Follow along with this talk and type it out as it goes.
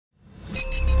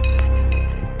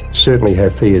certainly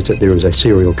have fears that there is a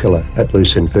serial killer at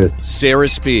loose in Perth. Sarah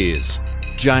Spiers,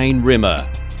 Jane Rimmer,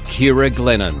 Kira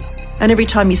Glennon. And every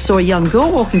time you saw a young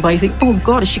girl walking by, you think, oh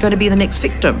God, is she going to be the next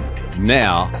victim?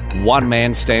 Now, one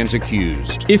man stands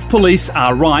accused. If police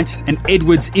are right and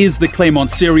Edwards is the Claremont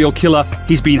serial killer,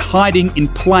 he's been hiding in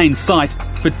plain sight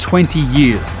for 20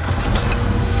 years.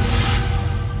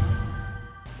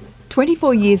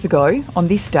 24 years ago, on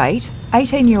this date,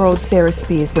 18-year-old Sarah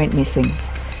Spiers went missing,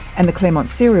 and the Claremont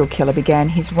serial killer began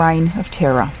his reign of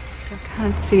terror. I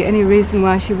can't see any reason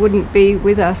why she wouldn't be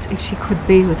with us if she could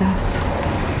be with us.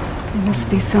 There must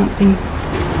be something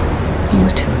more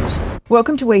to it.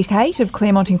 Welcome to week 8 of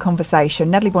Claremont in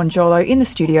Conversation. Natalie Bonjolo in the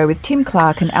studio with Tim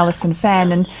Clark and Alison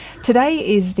Fan. And today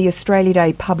is the Australia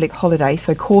Day public holiday,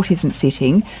 so court isn't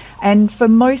sitting. And for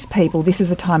most people, this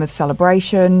is a time of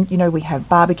celebration. You know, we have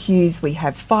barbecues, we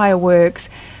have fireworks.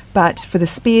 But for the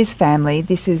Spiers family,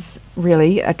 this is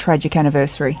really a tragic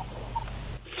anniversary.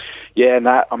 Yeah, and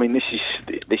this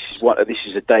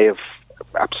is a day of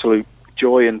absolute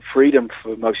joy and freedom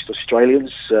for most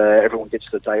Australians. Everyone gets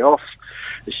the day off.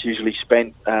 It's usually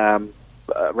spent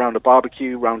around a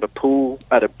barbecue, around a pool,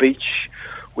 at a beach,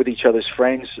 with each other's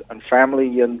friends and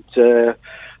family, and a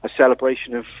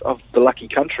celebration of the lucky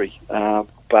country.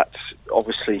 But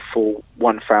obviously for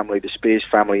one family, the Spiers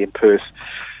family in Perth,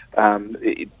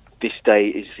 this day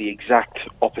is the exact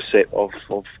opposite of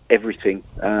everything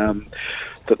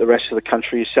that the rest of the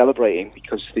country is celebrating,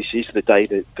 because this is the day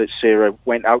that Sarah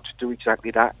went out to do exactly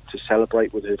that, to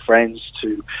celebrate with her friends,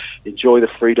 to enjoy the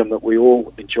freedom that we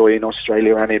all enjoy in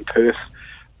Australia and in Perth,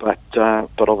 but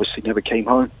obviously never came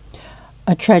home.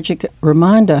 A tragic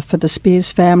reminder for the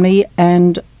Spiers family,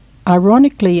 and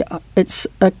ironically, it's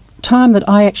a time that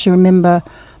I actually remember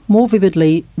more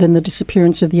vividly than the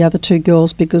disappearance of the other two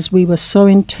girls, because we were so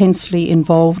intensely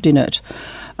involved in it.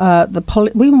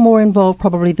 We were more involved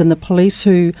probably than the police,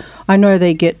 who I know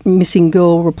they get missing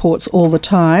girl reports all the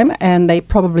time, and they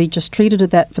probably just treated it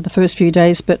that for the first few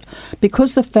days. But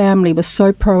because the family was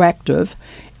so proactive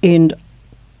in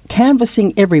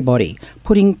canvassing everybody,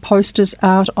 putting posters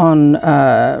out on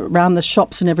around the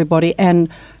shops and everybody, and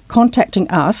contacting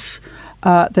us,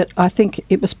 that I think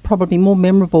it was probably more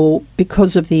memorable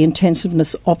because of the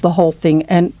intensiveness of the whole thing.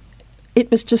 And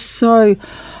it was just so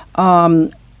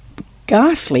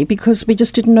ghastly, because we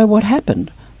just didn't know what happened.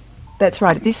 That's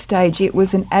right. At this stage, it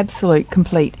was an absolute,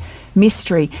 complete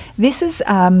mystery. This is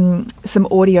some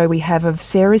audio we have of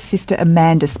Sarah's sister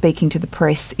Amanda speaking to the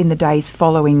press in the days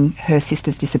following her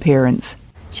sister's disappearance.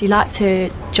 She likes her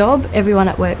job. Everyone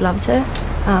at work loves her.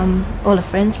 All her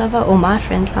friends love her. All my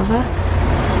friends love her.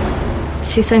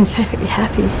 She seems perfectly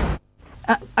happy.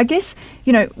 I guess,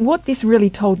 you know, what this really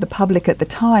told the public at the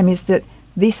time is that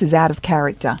this is out of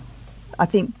character. I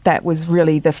think that was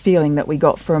really the feeling that we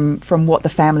got from what the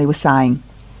family was saying.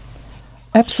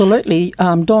 Absolutely.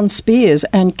 Don Spiers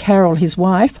and Carol, his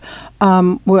wife,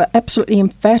 were absolutely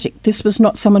emphatic. This was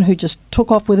not someone who just took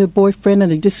off with her boyfriend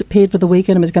and had disappeared for the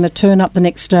weekend and was going to turn up the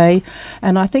next day.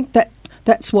 And I think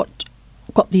that's what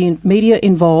got the media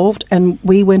involved, and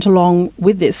we went along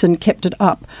with this and kept it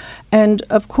up. And,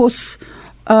 of course,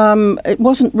 it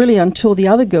wasn't really until the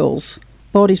other girls'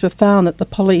 bodies were found that the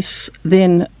police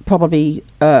then probably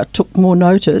took more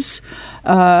notice.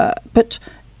 But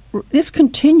this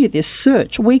continued, this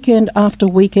search, weekend after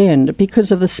weekend,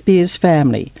 because of the Spiers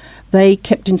family. They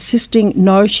kept insisting,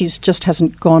 no, she just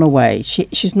hasn't gone away.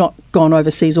 She's not gone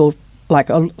overseas, or like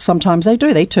sometimes they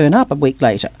do. They turn up a week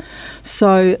later.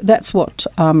 So that's what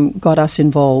got us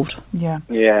involved. Yeah.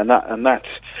 Yeah, and that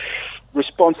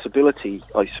responsibility,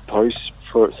 I suppose,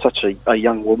 for such a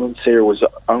young woman. Sarah was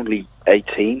only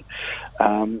 18,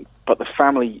 but the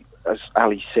family, as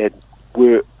Ali said,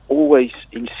 were always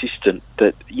insistent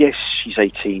that yes, she's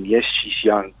 18, yes, she's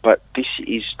young, but this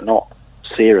is not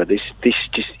Sarah. This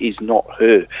just is not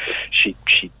her.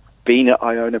 She'd been at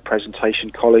Iona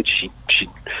Presentation College. She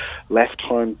left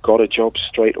home, got a job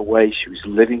straight away. She was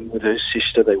living with her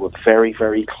sister. They were very,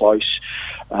 very close.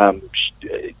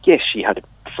 Yes, she had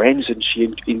friends, and she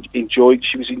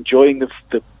was enjoying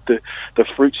the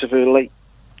fruits of her late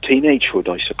teenagehood,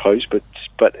 I suppose.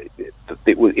 But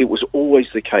it was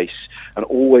always the case, and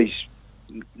always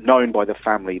known by the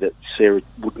family, that Sarah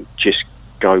wouldn't just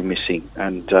go missing.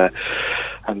 And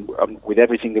with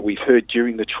everything that we've heard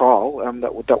during the trial,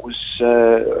 that was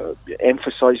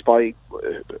emphasised by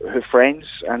her friends,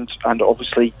 and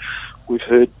obviously we've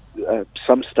heard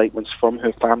some statements from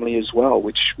her family as well,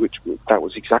 which that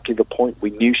was exactly the point.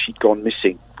 We knew she'd gone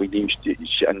missing. We knew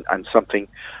and something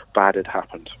bad had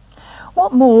happened.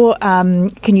 What more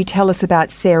can you tell us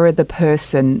about Sarah the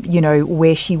person? You know,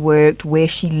 where she worked, where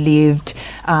she lived,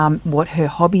 what her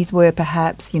hobbies were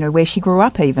perhaps, you know, where she grew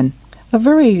up even? A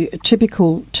very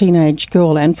typical teenage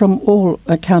girl, and from all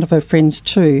account of her friends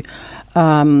too,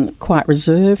 quite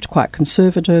reserved, quite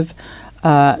conservative,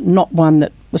 not one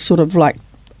that was sort of like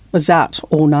was out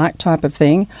all night type of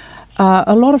thing.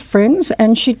 A lot of friends,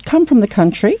 and she'd come from the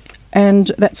country, and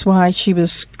that's why she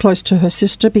was close to her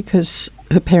sister, because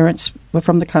her parents were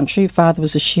from the country. Her father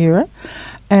was a shearer,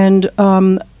 and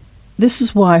this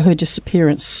is why her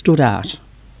disappearance stood out,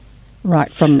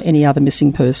 right from any other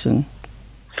missing person.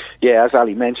 Yeah, as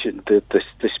Ali mentioned,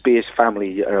 the Spears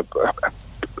family are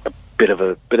a bit of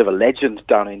a legend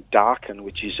down in Darkin,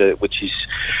 which is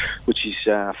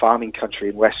farming country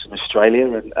in Western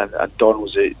Australia, and Don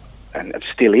was and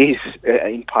still is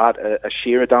in part a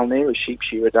shearer down there, a sheep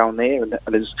shearer down there, and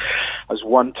has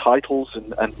won titles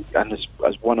and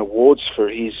has won awards for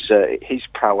his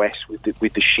prowess with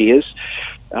the shears.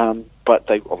 But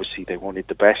they wanted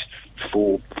the best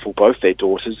for both their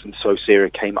daughters, and so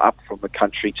Sarah came up from the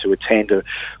country to attend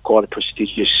quite a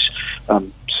prestigious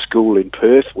school in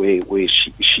Perth, where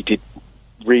she did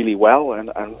really well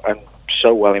and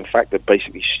so well, in fact, that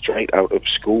basically straight out of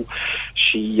school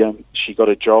she got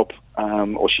a job,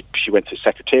 or she went to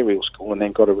secretarial school and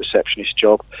then got a receptionist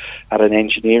job at an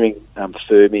engineering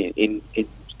firm in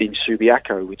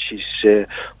Subiaco, which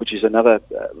is another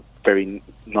very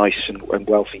nice and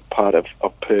wealthy part of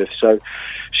Perth. So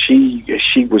she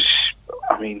was,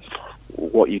 I mean,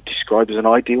 what you describe as an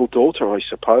ideal daughter, I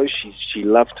suppose. She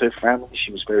loved her family.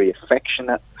 She was very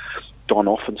affectionate. Don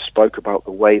often spoke about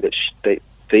the way that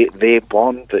their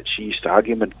bond, that she used to hug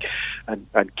him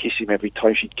and kiss him every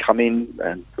time she'd come in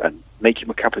and make him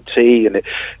a cup of tea. And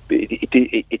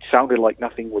it sounded like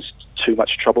nothing was too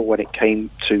much trouble when it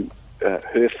came to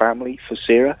her family for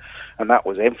Sarah, and that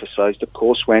was emphasised, of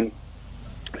course, when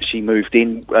she moved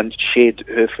in and shared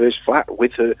her first flat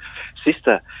with her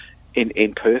sister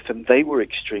in Perth, and they were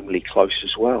extremely close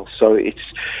as well. So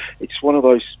it's one of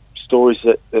those stories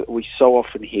that we so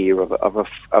often hear of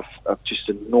just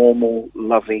a normal,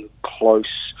 loving,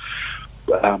 close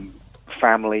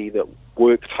family that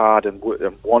worked hard and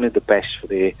wanted the best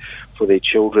for their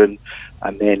children,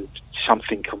 and then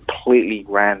something completely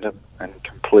random and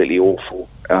completely awful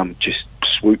just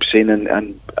swoops in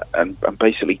and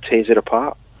basically tears it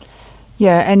apart.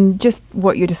 Yeah, and just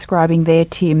what you're describing there,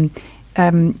 Tim,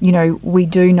 you know, we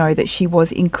do know that she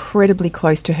was incredibly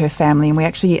close to her family, and we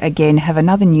actually, again, have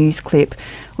another news clip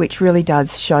which really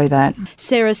does show that.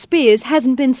 Sarah Spears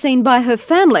hasn't been seen by her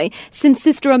family since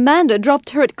sister Amanda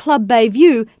dropped her at Club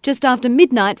Bayview just after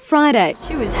midnight Friday.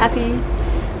 She was happy,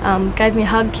 gave me a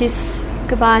hug, kiss,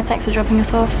 goodbye, thanks for dropping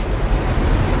us off.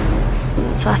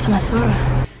 That's the last time I saw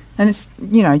her. And it's,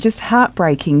 you know, just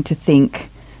heartbreaking to think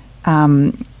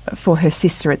for her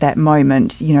sister at that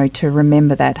moment, you know, to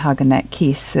remember that hug and that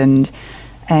kiss, and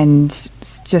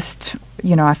just,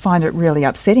 you know, I find it really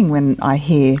upsetting when I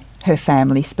hear her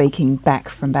family speaking back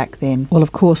from back then. Well,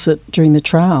 of course, during the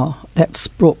trial, that's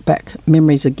brought back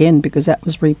memories again, because that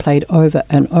was replayed over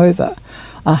and over.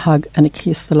 A hug and a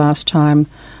kiss the last time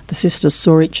the sisters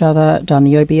saw each other down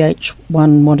the OBH.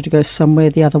 One wanted to go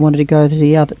somewhere, the other wanted to go to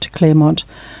the other, to Claremont,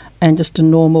 and just a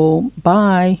normal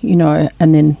bye, you know,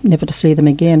 and then never to see them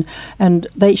again. And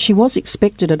she was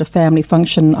expected at a family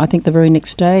function, I think, the very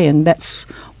next day, and that's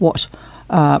what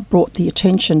brought the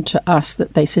attention to us,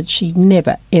 that they said she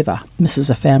never, ever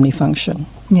misses a family function.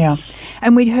 Yeah.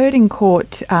 And we'd heard in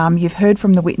court, you've heard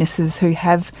from the witnesses who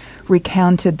have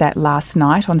recounted that last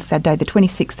night on Saturday, the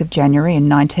 26th of January in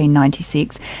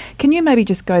 1996. Can you maybe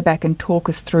just go back and talk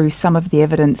us through some of the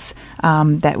evidence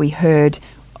that we heard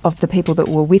of the people that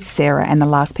were with Sarah and the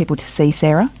last people to see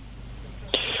Sarah?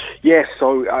 Yeah,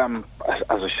 so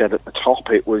as I said at the top,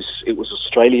 it was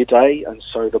Australia Day, and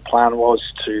so the plan was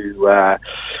to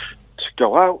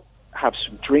go out, have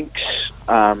some drinks,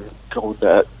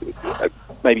 go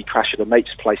maybe crash at a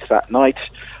mate's place that night,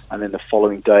 and then the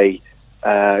following day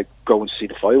go and see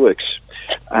the fireworks.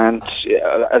 And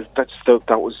that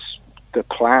was the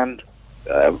plan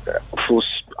for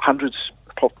hundreds,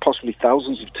 possibly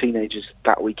thousands of teenagers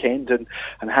that weekend,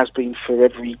 and has been for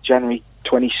every January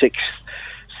 26th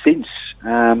since.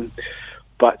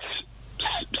 But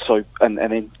so and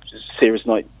then Sarah's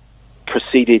night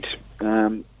proceeded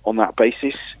on that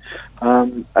basis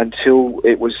until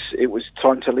it was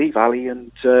time to leave, Ali,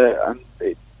 and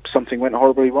something went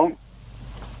horribly wrong.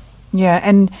 Yeah,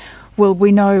 and well,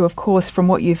 we know, of course, from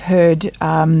what you've heard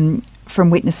from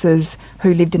witnesses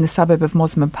who lived in the suburb of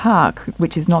Mosman Park,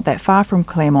 which is not that far from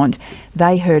Claremont.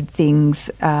 They heard things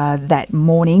that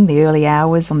morning, the early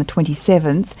hours on the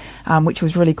 27th, which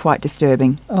was really quite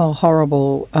disturbing. Oh,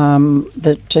 horrible.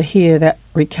 To hear that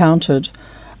recounted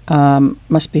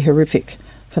must be horrific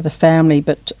for the family.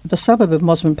 But the suburb of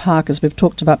Mosman Park, as we've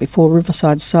talked about before,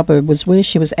 Riverside suburb, was where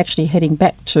she was actually heading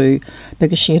back to,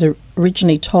 because she had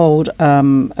originally told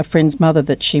a friend's mother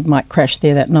that she might crash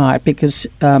there that night, because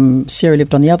Sarah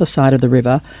lived on the other side of the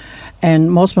river. And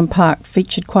Mosman Park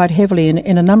featured quite heavily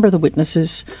in a number of the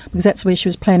witnesses, because that's where she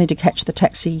was planning to catch the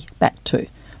taxi back to.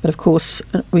 But of course,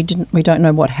 we don't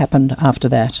know what happened after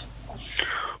that.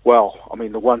 Well, I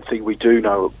mean, the one thing we do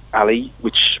know, Ali,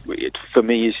 which for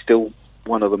me is still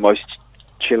one of the most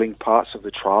chilling parts of the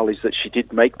trial, is that she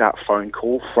did make that phone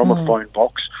call from a phone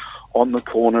box on the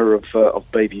corner of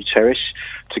Bayview Terrace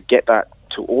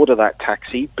to order that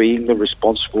taxi, being the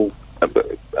responsible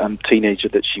teenager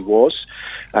that she was,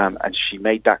 and she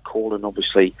made that call. And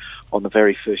obviously, on the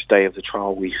very first day of the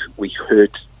trial, we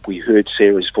heard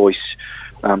Sarah's voice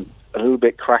a little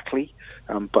bit crackly,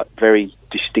 but very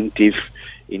distinctive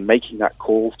in making that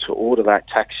call to order that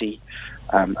taxi.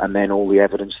 And then all the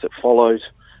evidence that followed.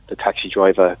 The taxi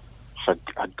driver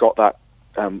had got that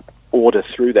order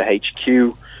through the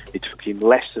HQ. It took him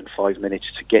less than 5 minutes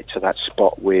to get to that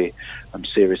spot where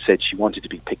Sarah said she wanted to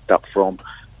be picked up from,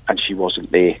 and she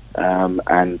wasn't there.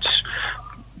 And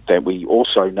then we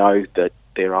also know that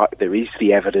there is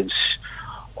the evidence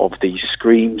of these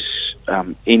screams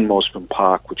in Mosman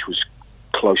Park, which was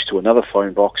close to another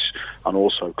phone box, and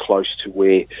also close to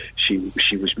where she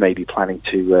was maybe planning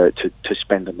to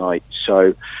spend the night.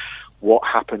 So what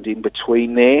happened in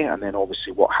between there, and then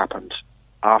obviously what happened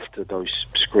after those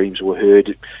screams were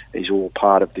heard, is all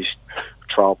part of this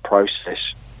trial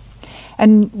process.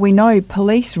 And we know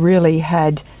police really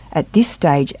had, at this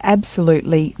stage,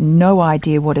 absolutely no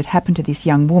idea what had happened to this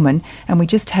young woman, and we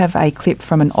just have a clip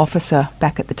from an officer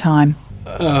back at the time.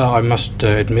 I must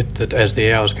admit that as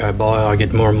the hours go by, I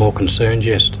get more and more concerned,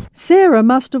 yes. Sarah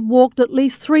must have walked at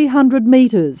least 300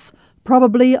 metres,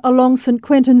 probably along St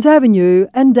Quentin's Avenue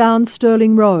and down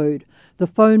Stirling Road. The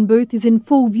phone booth is in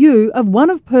full view of one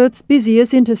of Perth's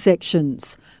busiest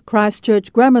intersections.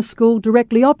 Christchurch Grammar School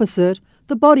directly opposite,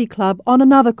 the Body Club on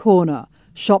another corner,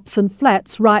 shops and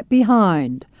flats right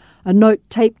behind. A note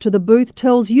taped to the booth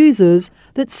tells users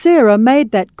that Sarah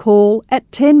made that call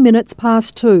at 10 minutes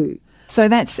past 2. So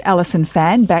that's Alison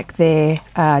Fan back there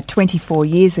 24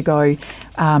 years ago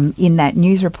in that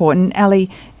news report. And Ali,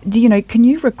 can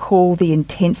you recall the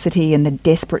intensity and the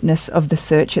desperateness of the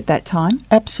search at that time?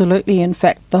 Absolutely. In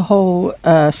fact, the whole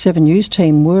 7 News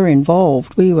team were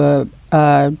involved. We were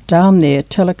down there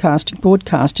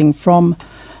broadcasting from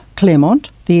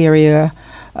Claremont, the area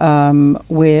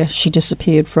where she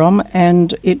disappeared from,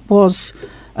 and it was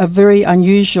a very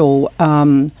unusual,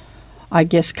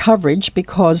 coverage,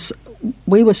 because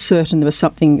we were certain there was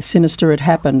something sinister had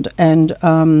happened, and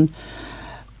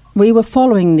we were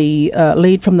following the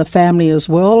lead from the family as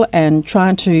well, and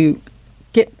trying to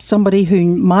get somebody who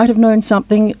might have known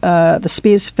something. The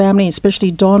Spears family, especially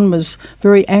Don, was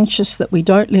very anxious that we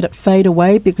don't let it fade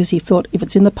away, because he thought if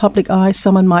it's in the public eye,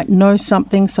 someone might know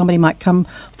something, somebody might come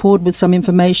forward with some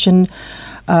information.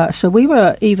 So we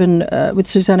were even, with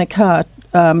Susanna Carr,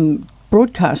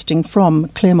 broadcasting from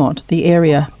Claremont, the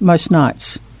area, most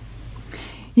nights.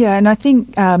 Yeah, and I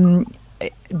think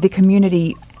the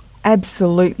community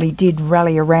absolutely did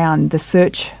rally around the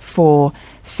search for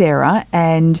Sarah,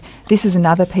 and this is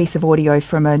another piece of audio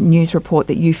from a news report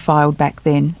that you filed back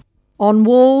then. On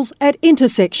walls, at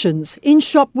intersections, in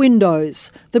shop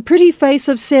windows, the pretty face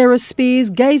of Sarah Spears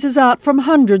gazes out from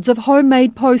hundreds of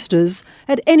homemade posters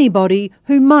at anybody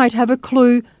who might have a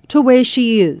clue to where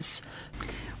she is.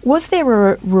 Was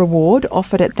there a reward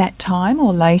offered at that time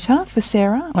or later for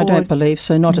Sarah? I don't believe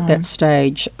so, not at that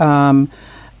stage.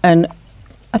 And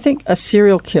I think a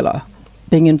serial killer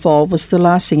being involved was the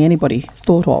last thing anybody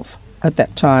thought of at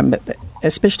that time, but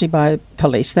especially by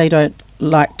police. They don't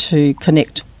like to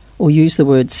connect or use the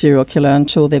word serial killer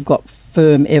until they've got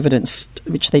firm evidence,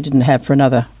 which they didn't have for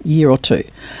another year or two.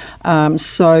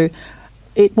 So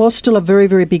it was still a very,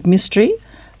 very big mystery.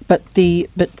 But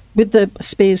with the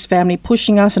Spears family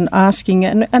pushing us and asking,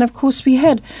 and of course we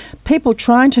had people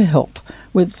trying to help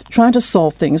with trying to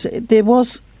solve things. There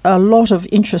was a lot of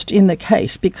interest in the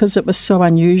case because it was so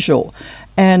unusual,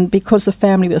 and because the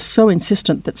family was so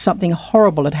insistent that something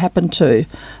horrible had happened to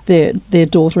their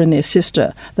daughter and their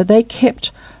sister, that they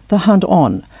kept the hunt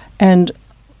on. And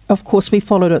of course we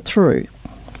followed it through.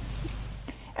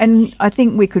 And I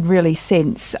think we could really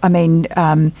sense,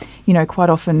 quite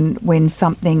often when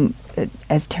something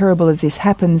as terrible as this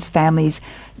happens, families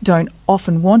don't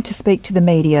often want to speak to the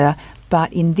media,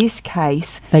 but in this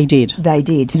case... They did.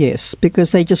 Yes,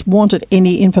 because they just wanted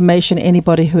any information,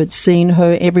 anybody who had seen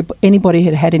her, anybody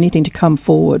who had anything to come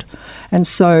forward. And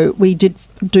so we did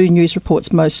do news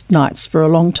reports most nights for a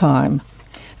long time.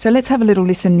 So let's have a little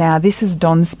listen now. This is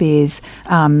Don Spears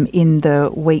in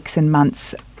the weeks and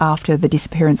months after the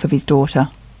disappearance of his daughter.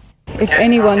 If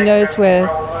anyone knows where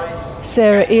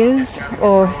Sarah is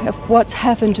or if what's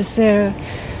happened to Sarah,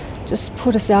 just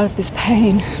put us out of this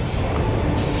pain.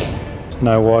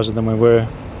 No wiser than we were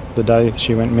the day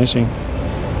she went missing.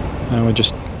 And we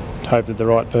just hope that the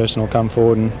right person will come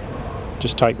forward and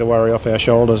just take the worry off our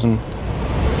shoulders and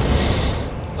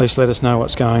at least let us know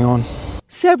what's going on.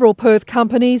 Several Perth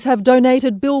companies have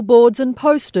donated billboards and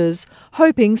posters,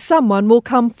 hoping someone will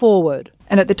come forward.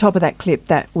 And at the top of that clip,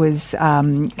 that was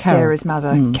Sarah's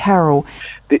mother, Carol.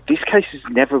 This case has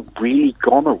never really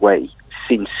gone away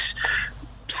since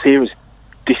Sarah's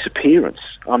disappearance.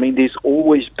 I mean, there's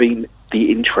always been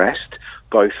the interest,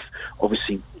 both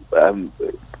obviously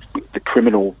the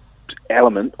criminal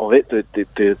element of it,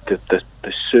 the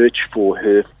search for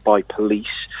her by police,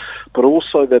 but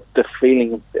also the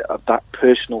feeling of that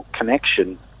personal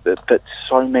connection that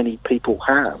so many people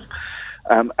have.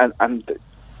 And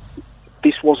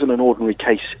this wasn't an ordinary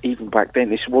case even back then.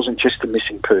 This wasn't just a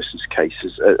missing persons case,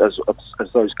 as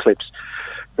those clips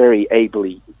very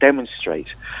ably demonstrate.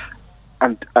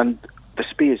 And the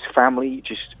Spears family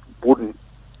just wouldn't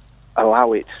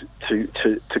allow it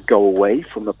to go away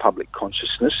from the public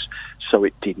consciousness, so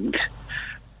it didn't.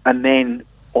 And then,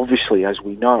 obviously, as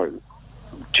we know,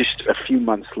 just a few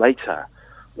months later,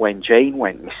 when Jane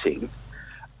went missing,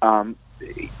 the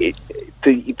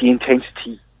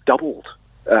intensity doubled.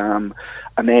 And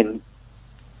then,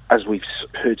 as we've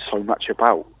heard so much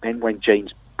about, then when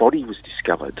Jane's body was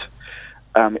discovered,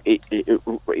 it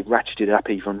ratcheted up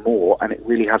even more, and it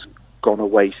really hasn't gone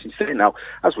away since then. Now,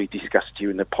 as we discussed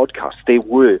during the podcast, there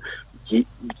were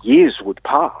years would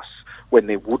pass when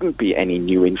there wouldn't be any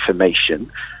new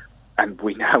information, and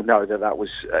we now know that was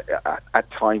at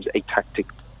times a tactic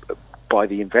by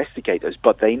the investigators,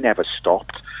 but they never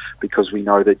stopped, because we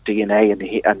know that DNA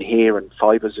and hair and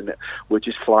fibres and were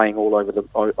just flying all over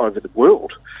the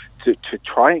world to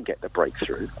try and get the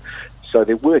breakthrough. So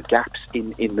there were gaps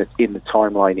in the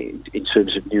timeline in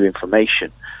terms of new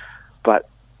information, but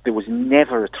there was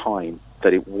never a time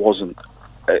that it wasn't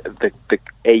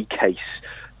a case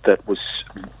that was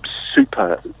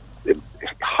super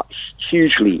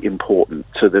hugely important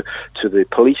to the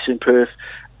police in Perth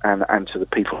and to the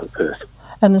people of Perth.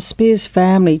 And the Spears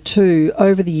family too,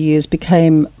 over the years,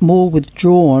 became more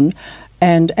withdrawn,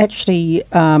 and actually,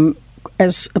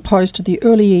 as opposed to the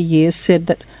earlier years, said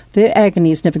that their agony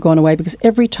has never gone away, because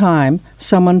every time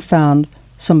someone found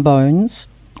some bones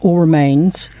or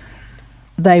remains,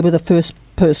 they were the first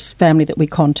family that we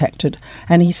contacted.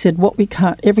 And he said, what we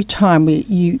can't, every time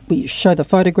we show the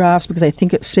photographs because they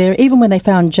think it's Sarah. Even when they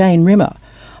found Jane Rimmer,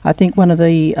 I think one of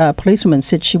the policewomen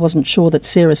said she wasn't sure that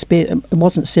it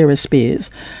wasn't Sarah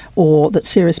Spears, or that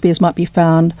Sarah Spears might be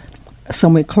found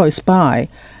somewhere close by.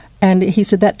 And he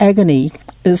said that agony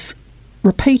is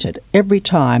repeated every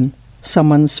time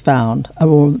someone's found,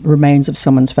 or remains of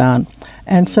someone's found.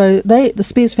 And so the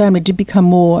Spears family did become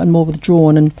more and more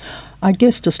withdrawn, and I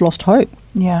guess just lost hope.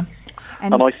 Yeah.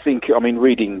 And I think,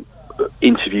 reading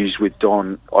interviews with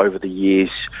Don over the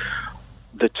years,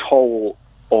 the toll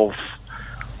of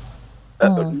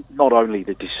not only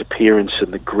the disappearance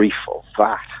and the grief of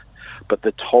that, but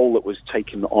the toll that was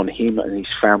taken on him and his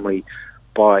family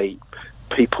by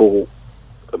people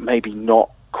maybe not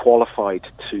qualified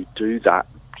to do that,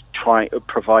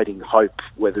 providing hope,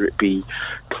 whether it be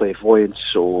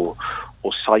clairvoyance or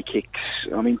psychics.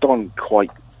 I mean, Don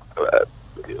quite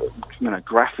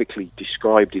graphically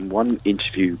described in one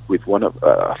interview with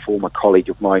a former colleague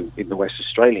of mine in the West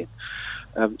Australian,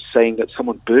 saying that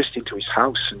someone burst into his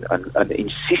house and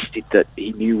insisted that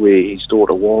he knew where his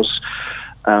daughter was.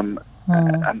 And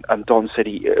Don said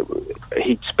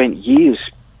he'd spent years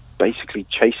basically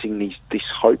chasing this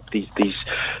hope, these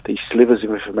slivers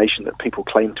of information that people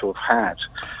claim to have had,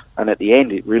 and at the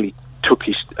end, it really took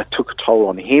a toll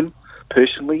on him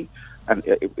personally and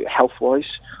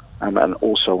health-wise, and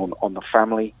also on the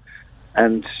family,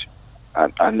 and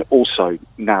also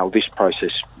now this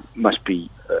process must be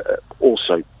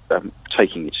also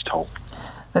taking its toll.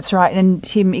 That's right. And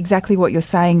Tim, exactly what you're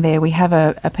saying there. We have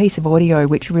a piece of audio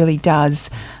which really does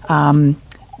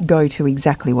go to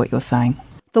exactly what you're saying.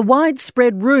 The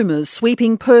widespread rumours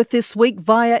sweeping Perth this week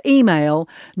via email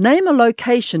name a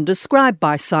location described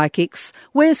by psychics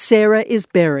where Sarah is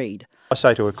buried. I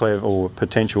say to a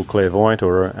potential clairvoyant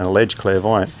or an alleged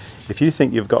clairvoyant, if you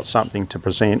think you've got something to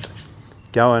present,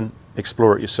 go and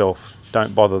explore it yourself.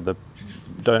 Don't bother the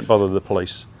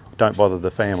police. Don't bother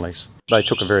the families. They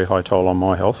took a very high toll on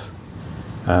my health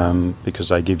because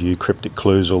they give you cryptic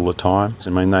clues all the time. I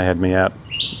mean, they had me out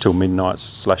till midnight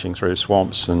slashing through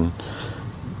swamps and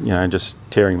just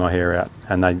tearing my hair out.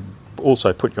 And they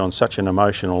also put you on such an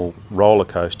emotional roller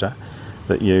coaster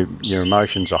that your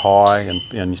emotions are high and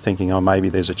you're thinking, oh, maybe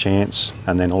there's a chance.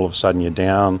 And then all of a sudden you're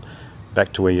down,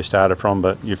 back to where you started from,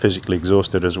 but you're physically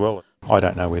exhausted as well. I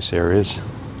don't know where Sarah is,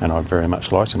 and I'd very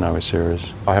much like to know where Sarah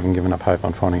is. I haven't given up hope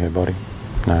on finding her body,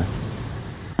 no.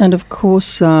 And of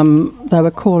course, they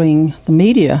were calling the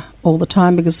media all the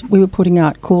time because we were putting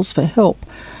out calls for help.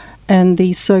 And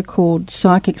these so-called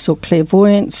psychics or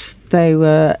clairvoyants, they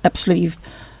were absolutely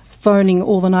phoning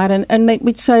all the night. And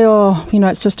we'd say, oh,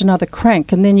 it's just another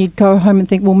crank. And then you'd go home and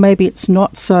think, well, maybe it's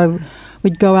not. So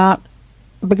we'd go out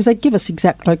because they'd give us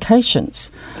exact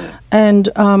locations. And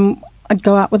I'd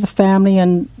go out with the family,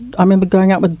 and I remember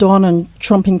going out with Don and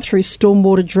tromping through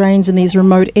stormwater drains in these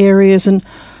remote areas. And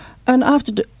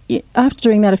after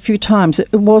doing that a few times,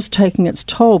 it was taking its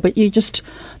toll. But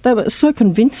they were so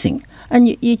convincing. And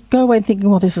you go away thinking,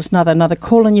 well, this is another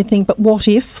call, and you think, but what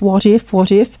if?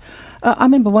 I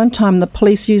remember one time the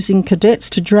police using cadets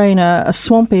to drain a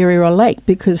swamp area or a lake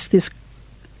because this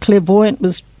clairvoyant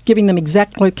was giving them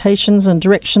exact locations and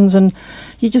directions, and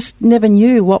you just never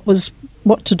knew what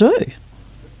to do.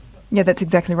 Yeah, that's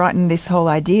exactly right. And this whole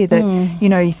idea that,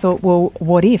 you thought, well,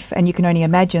 what if? And you can only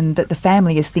imagine that the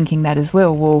family is thinking that as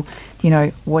well. Well,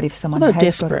 what if someone has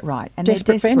desperate. got it right? And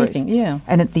desperate for anything, yeah.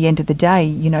 And at the end of the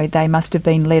day, they must have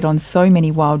been led on so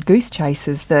many wild goose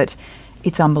chases that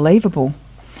it's unbelievable.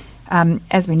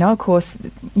 As we know, of course,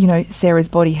 Sarah's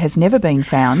body has never been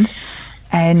found,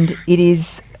 and it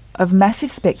is of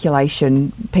massive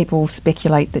speculation. People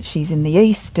speculate that she's in the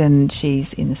east and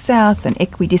she's in the south and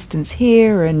equidistance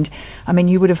here. And, I mean,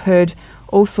 you would have heard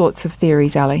all sorts of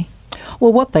theories, Ali.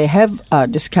 Well, what they have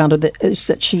discounted is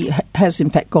that she has in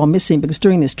fact gone missing, because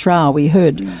during this trial we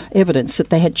heard evidence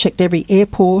that they had checked every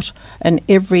airport and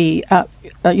every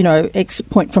exit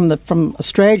point from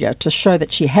Australia to show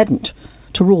that she hadn't,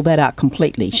 to rule that out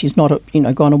completely. She's not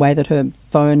gone away, that her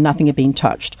phone, nothing had been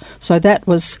touched. So that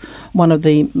was one of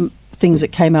the things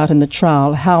that came out in the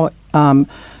trial, how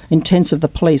intensive the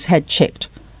police had checked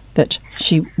that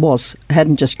she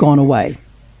hadn't just gone away.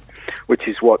 Which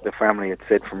is what the family had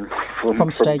said from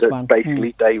stage one.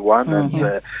 Basically day one.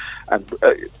 And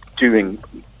during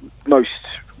most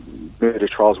murder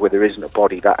trials where there isn't a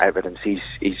body, that evidence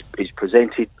is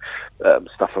presented,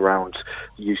 stuff around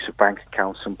use of bank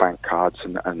accounts and bank cards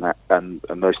and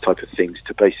those type of things,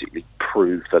 to basically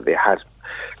prove that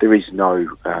there is no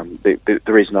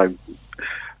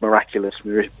miraculous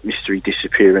mystery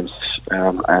disappearance,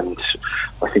 and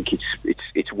I think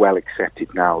it's well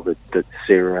accepted now that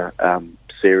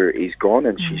Sarah is gone,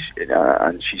 and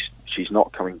she's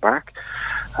not coming back,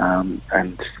 and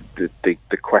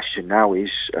the question now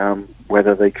is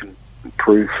whether they can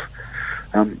prove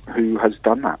who has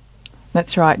done that.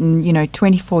 That's right, and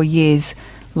 24 years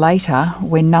later,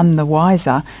 we're none the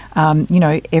wiser.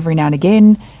 Every now and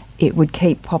again it would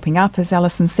keep popping up, as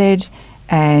Alison said,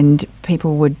 and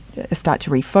people would start to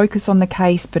refocus on the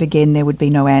case, but again, there would be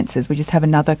no answers. We just have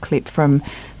another clip from,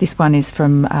 this one is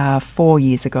from 4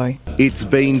 years ago. It's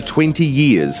been 20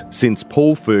 years since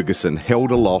Paul Ferguson held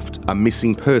aloft a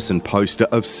missing person poster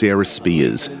of Sarah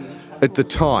Spiers. At the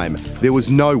time, there was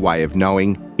no way of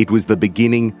knowing it was the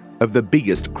beginning of the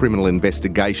biggest criminal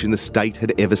investigation the state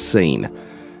had ever seen.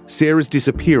 Sarah's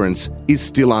disappearance is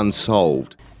still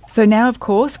unsolved. So now, of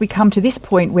course, we come to this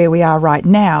point where we are right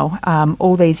now.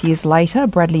 All these years later,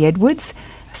 Bradley Edwards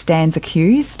stands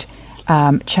accused,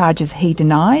 charges he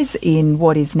denies in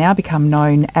what is now become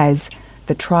known as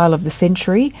the trial of the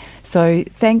century. So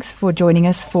thanks for joining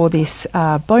us for this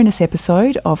bonus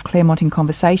episode of Claremont in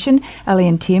Conversation. Ali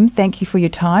and Tim, thank you for your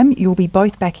time. You'll be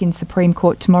both back in Supreme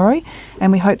Court tomorrow,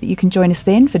 and we hope that you can join us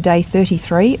then for day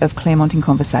 33 of Claremont in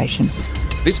Conversation.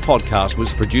 This podcast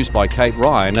was produced by Kate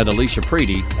Ryan and Alicia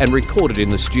Preedy and recorded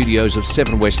in the studios of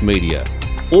 7 West Media.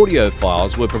 Audio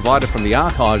files were provided from the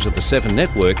archives of the 7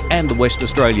 Network and the West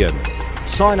Australian.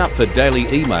 Sign up for daily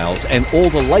emails and all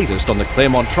the latest on the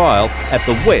Claremont trial at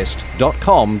thewest.com.au.